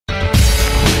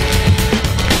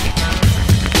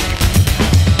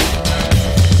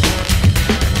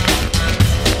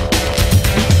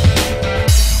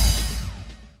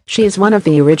She is one of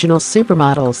the original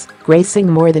supermodels, gracing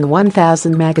more than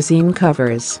 1,000 magazine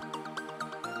covers.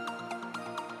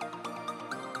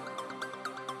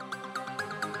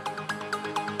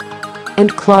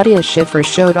 And Claudia Schiffer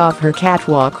showed off her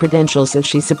catwalk credentials as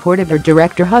she supported her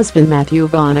director husband Matthew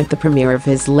Vaughn at the premiere of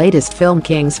his latest film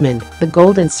Kingsman, The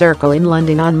Golden Circle in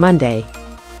London on Monday.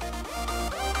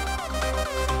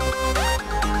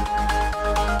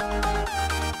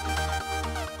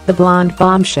 The blonde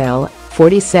bombshell,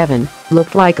 47,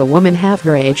 looked like a woman half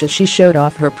her age as she showed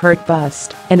off her pert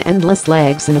bust and endless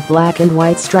legs in a black and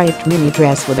white striped mini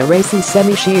dress with a racy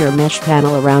semi-sheer mesh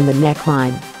panel around the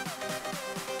neckline.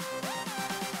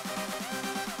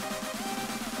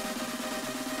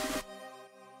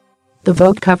 The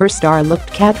Vogue cover star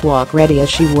looked catwalk ready as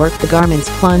she worked the garment's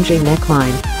plunging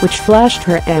neckline, which flashed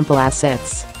her ample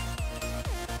assets.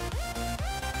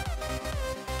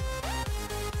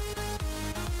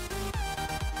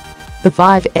 The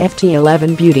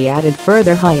 5'11" beauty added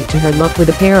further height to her look with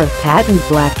a pair of patent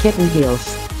black kitten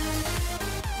heels.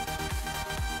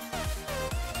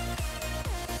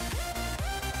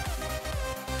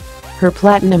 Her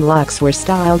platinum locks were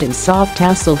styled in soft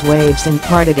tousled waves and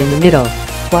parted in the middle,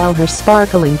 while her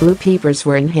sparkling blue peepers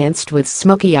were enhanced with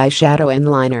smoky eyeshadow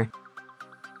and liner.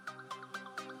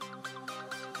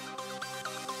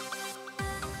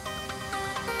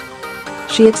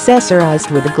 She accessorized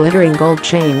with a glittering gold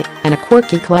chain and a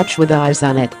quirky clutch with eyes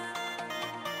on it.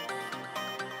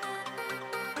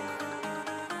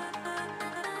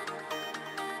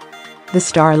 The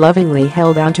star lovingly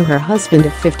held onto her husband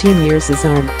of 15 years'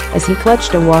 arm as he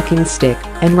clutched a walking stick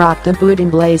and rocked a boot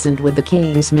emblazoned with the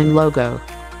Kingsman logo.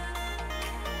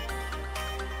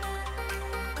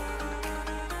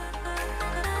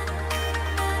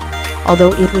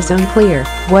 Although it was unclear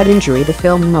what injury the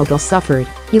film mogul suffered,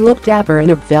 he looked dapper in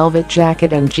a velvet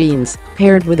jacket and jeans,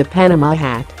 paired with a Panama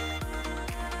hat.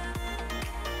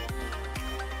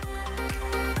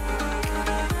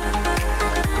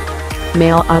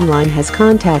 Mail Online has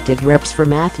contacted reps for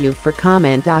Matthew for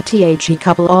comment.The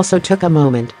couple also took a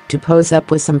moment to pose up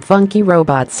with some funky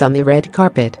robots on the red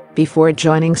carpet before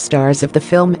joining stars of the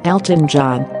film Elton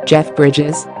John, Jeff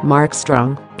Bridges, Mark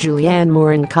Strong, Julianne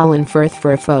Moore and Colin Firth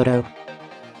for a photo.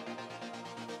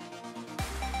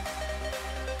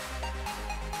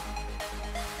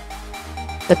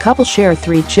 The couple share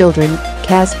 3 children,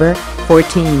 Casper,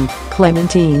 14,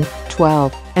 Clementine,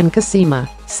 12, and Cosima,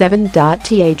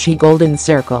 7.The Golden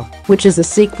Circle, which is a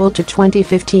sequel to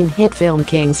 2015 hit film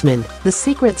Kingsman. The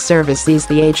Secret Service sees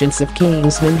the agents of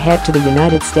Kingsman head to the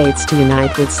United States to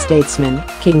unite with Statesman,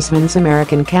 Kingsman's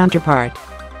American counterpart.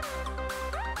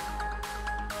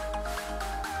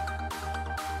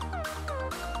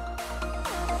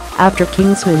 After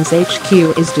Kingsman's HQ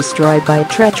is destroyed by a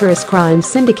treacherous crime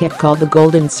syndicate called the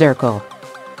Golden Circle.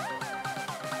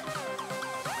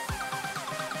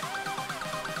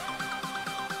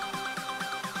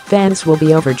 Fans will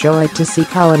be overjoyed to see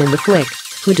Colin in the flick,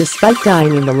 who despite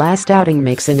dying in the last outing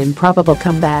makes an improbable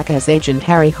comeback as Agent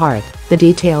Harry Hart, the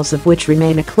details of which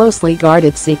remain a closely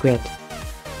guarded secret.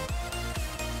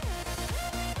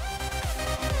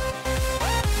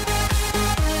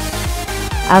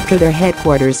 After their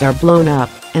headquarters are blown up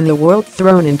and the world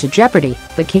thrown into jeopardy,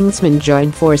 the Kingsmen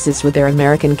join forces with their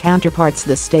American counterparts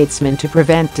the Statesmen to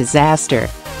prevent disaster.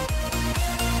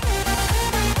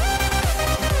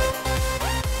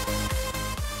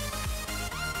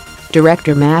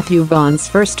 Director Matthew Vaughn's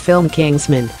first film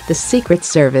Kingsman, The Secret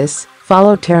Service,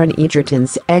 followed Taron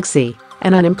Egerton's Eggsy,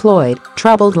 an unemployed,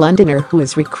 troubled Londoner who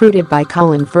is recruited by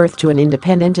Colin Firth to an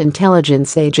independent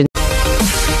intelligence agency.